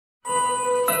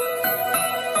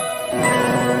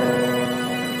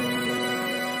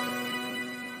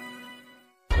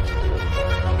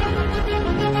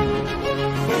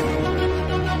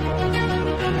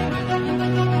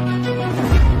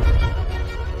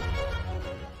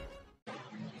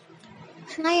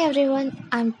Hi everyone,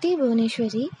 I'm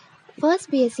T.Bhuvaneshwari, first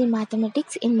B.Sc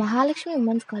Mathematics in Mahalakshmi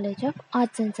Women's College of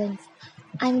Arts and Science.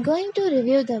 I'm going to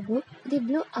review the book The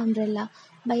Blue Umbrella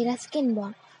by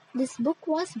Ruskin. This book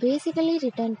was basically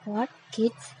written for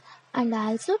kids and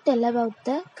also tell about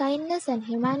the kindness and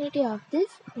humanity of this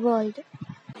world.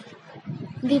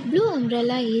 The Blue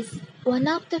Umbrella is one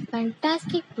of the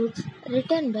fantastic books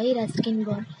written by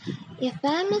Ruskin. A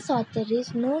famous author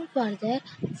is known for their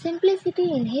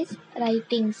simplicity in his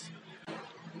writings.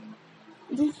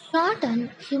 This short and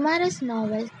humorous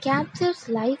novel captures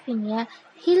life in a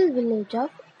hill village of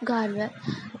Garwar,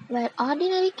 where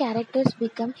ordinary characters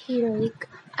become heroic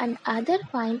and others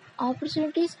find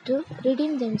opportunities to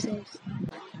redeem themselves.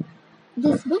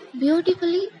 This book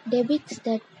beautifully depicts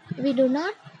that we do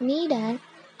not need an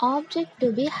object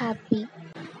to be happy.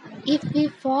 If we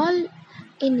fall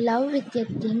in love with a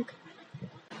thing,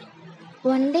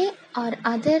 one day or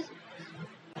other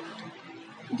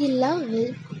the love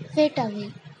will fade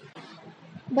away.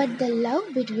 But the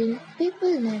love between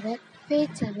people never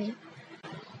fades away.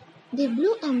 The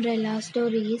Blue Umbrella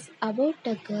story is about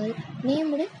a girl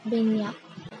named Benya.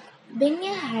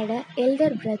 Benya had an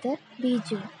elder brother,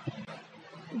 Biju.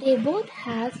 They both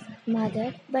have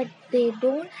mother, but they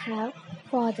don't have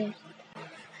father.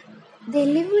 They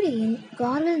lived in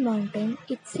Gorwal Mountain.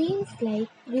 It seems like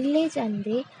village, and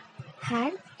they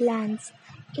had lands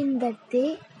in that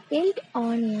they built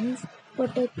onions,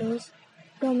 potatoes,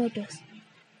 tomatoes.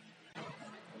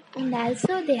 And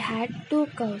also they had two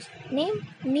cows named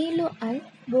Neelu and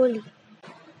Boli.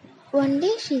 One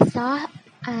day she saw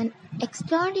an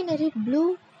extraordinary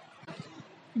blue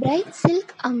bright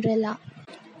silk umbrella.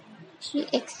 She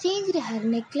exchanged her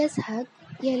necklace hug,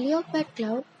 a leopard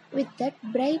cloud, with that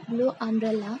bright blue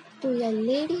umbrella to a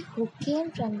lady who came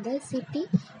from the city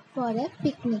for a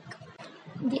picnic.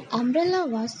 The umbrella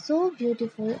was so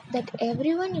beautiful that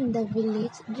everyone in the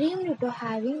village dreamed of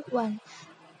having one.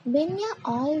 Benya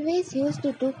always used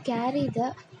to carry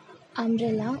the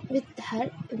umbrella with her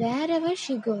wherever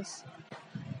she goes.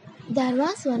 There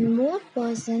was one more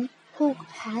person who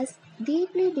has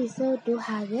deeply deserved to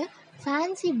have a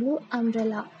fancy blue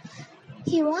umbrella.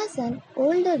 He was an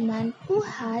older man who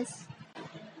was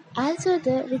also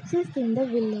the richest in the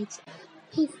village.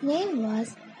 His name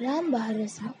was Ram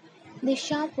Bharosa, the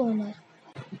shop owner.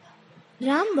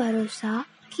 Ram Bharosa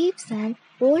keeps an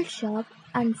old shop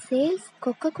and sells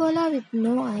Coca-Cola with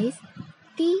no ice,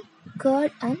 tea,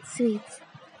 curd and sweets.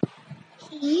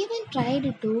 He even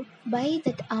tried to buy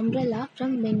that umbrella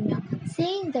from Benya,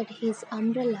 saying that his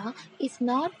umbrella is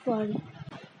not for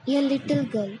a little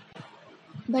girl.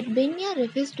 But Benya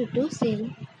refused to sell.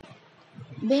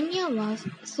 Benya was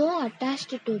so attached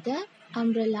to the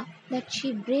umbrella that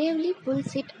she bravely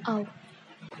pulls it out.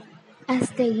 As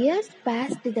the years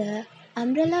passed, the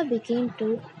umbrella began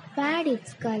to fade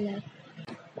its color.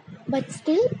 But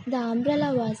still, the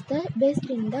umbrella was the best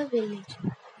in the village.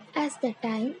 As the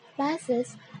time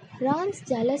passes, Ram's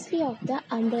jealousy of the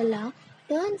umbrella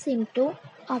turns into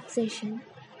obsession,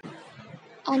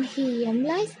 and he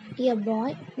employs a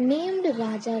boy named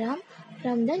Rajaram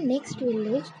from the next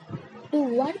village to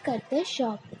work at the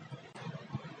shop.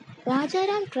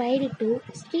 Rajaram tried to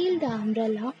steal the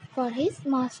umbrella for his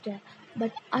master,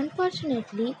 but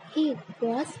unfortunately he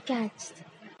was catched,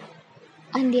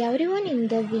 and everyone in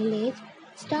the village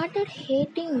started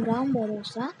hating Ram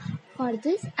Barosa for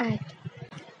this act.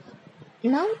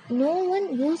 Now no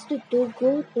one used to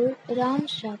go to Ram's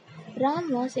shop.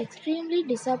 Ram was extremely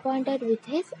disappointed with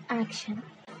his action.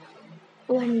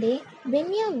 One day,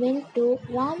 Benya went to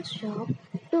Ram's shop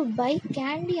to buy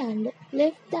candy and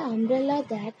left the umbrella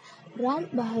there. Ram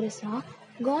Baharsa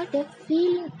got a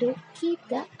feeling to keep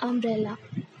the umbrella,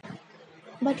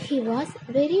 but he was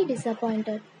very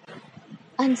disappointed.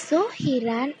 And so he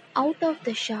ran out of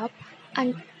the shop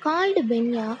and called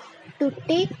Benya to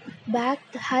take back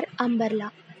her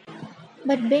umbrella.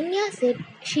 But Benya said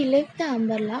she left the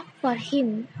umbrella for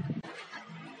him.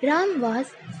 Ram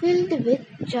was filled with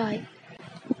joy.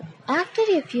 After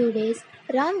a few days,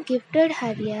 Ram gifted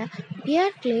her a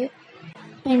deer clay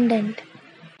pendant.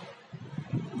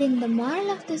 Then the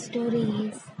moral of the story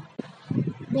is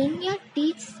Benya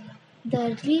teaches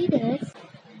the readers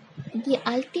the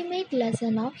ultimate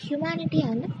lesson of humanity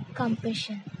and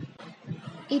compassion.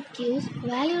 It gives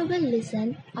valuable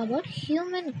lesson about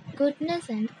human goodness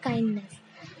and kindness.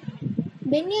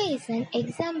 Benya is an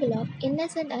example of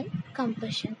innocence and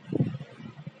compassion.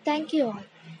 Thank you all.